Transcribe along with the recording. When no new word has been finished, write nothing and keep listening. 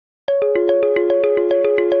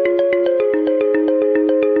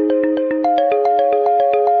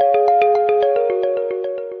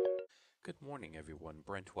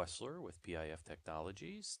Brent Wessler with PIF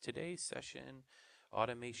Technologies. Today's session,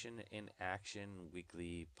 Automation in Action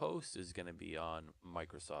weekly post, is going to be on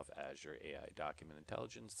Microsoft Azure AI Document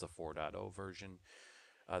Intelligence, the 4.0 version.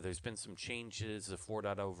 There's been some changes. The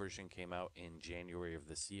 4.0 version came out in January of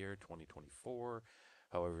this year, 2024.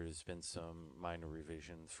 However, there's been some minor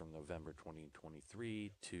revisions from November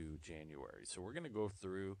 2023 to January. So we're going to go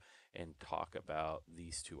through and talk about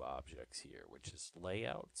these two objects here, which is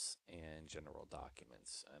layouts and general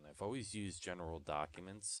documents. And I've always used general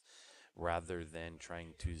documents rather than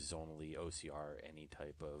trying to zonally OCR any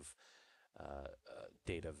type of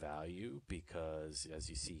data value, because as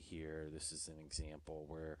you see here, this is an example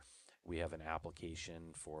where we have an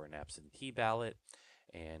application for an absentee ballot,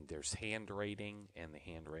 and there's handwriting, and the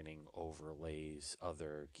handwriting overlays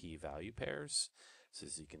other key value pairs. So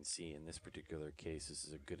as you can see in this particular case, this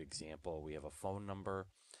is a good example. We have a phone number.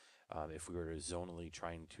 If we were to zonally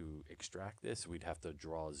trying to extract this, we'd have to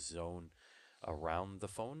draw a zone around the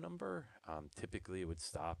phone number. Typically, it would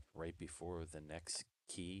stop right before the next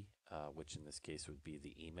key, which in this case would be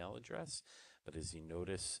the email address. But as you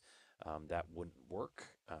notice, that wouldn't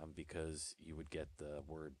work because you would get the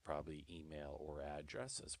word probably email or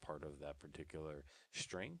address as part of that particular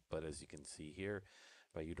string. But as you can see here,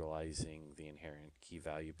 by utilizing the inherent key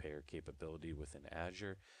value pair capability within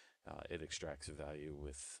Azure, it extracts a value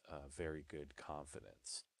with very good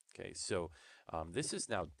confidence. Okay, so this is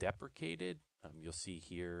now deprecated. You'll see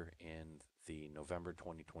here in the November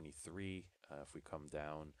 2023, if we come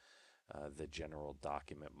down, the general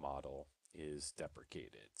document model is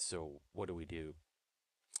deprecated. So what do we do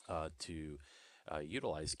to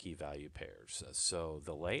utilize key value pairs? So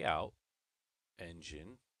the layout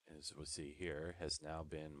engine, as we'll see here, has now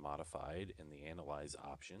been modified in the analyze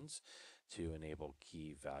options to enable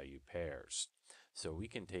key value pairs. So we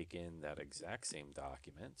can take in that exact same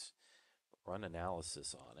document, run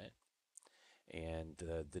analysis on it, and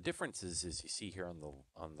the difference is, as you see here on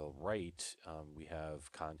the right, we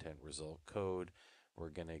have content result code. We're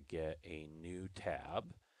going to get a new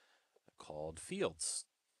tab called fields,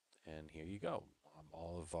 and here you go.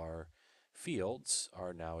 All of our fields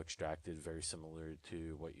are now extracted, very similar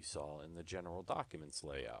to what you saw in the general documents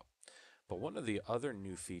layout. But one of the other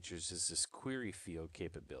new features is this query field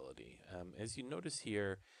capability. As you notice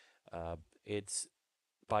here, it's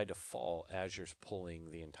by default, Azure's pulling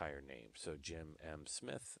the entire name. So Jim M.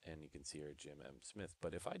 Smith, and you can see here Jim M. Smith.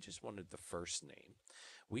 But if I just wanted the first name,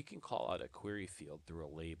 we can call out a query field through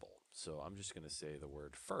a label. So I'm just going to say the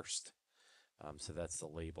word first. So that's the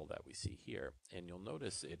label that we see here. And you'll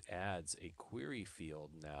notice it adds a query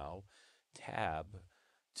field now tab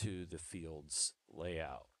to the field's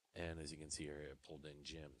layout. And as you can see here, it pulled in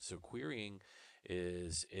Jim. So querying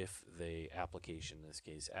is if the application, in this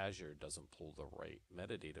case Azure, doesn't pull the right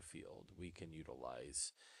metadata field, we can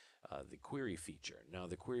utilize the query feature. Now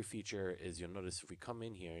the query feature is, you'll notice if we come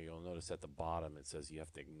in here, you'll notice at the bottom it says you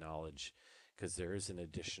have to acknowledge, because there is an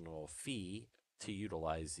additional fee to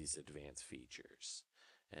utilize these advanced features,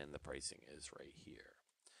 and the pricing is right here.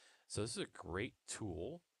 So this is a great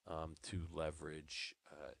tool to leverage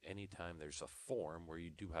anytime there's a form where you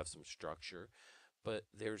do have some structure, but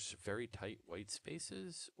there's very tight white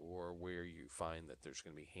spaces, or where you find that there's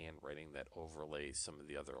going to be handwriting that overlays some of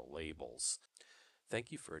the other labels.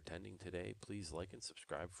 Thank you for attending today. Please like and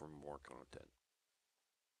subscribe for more content.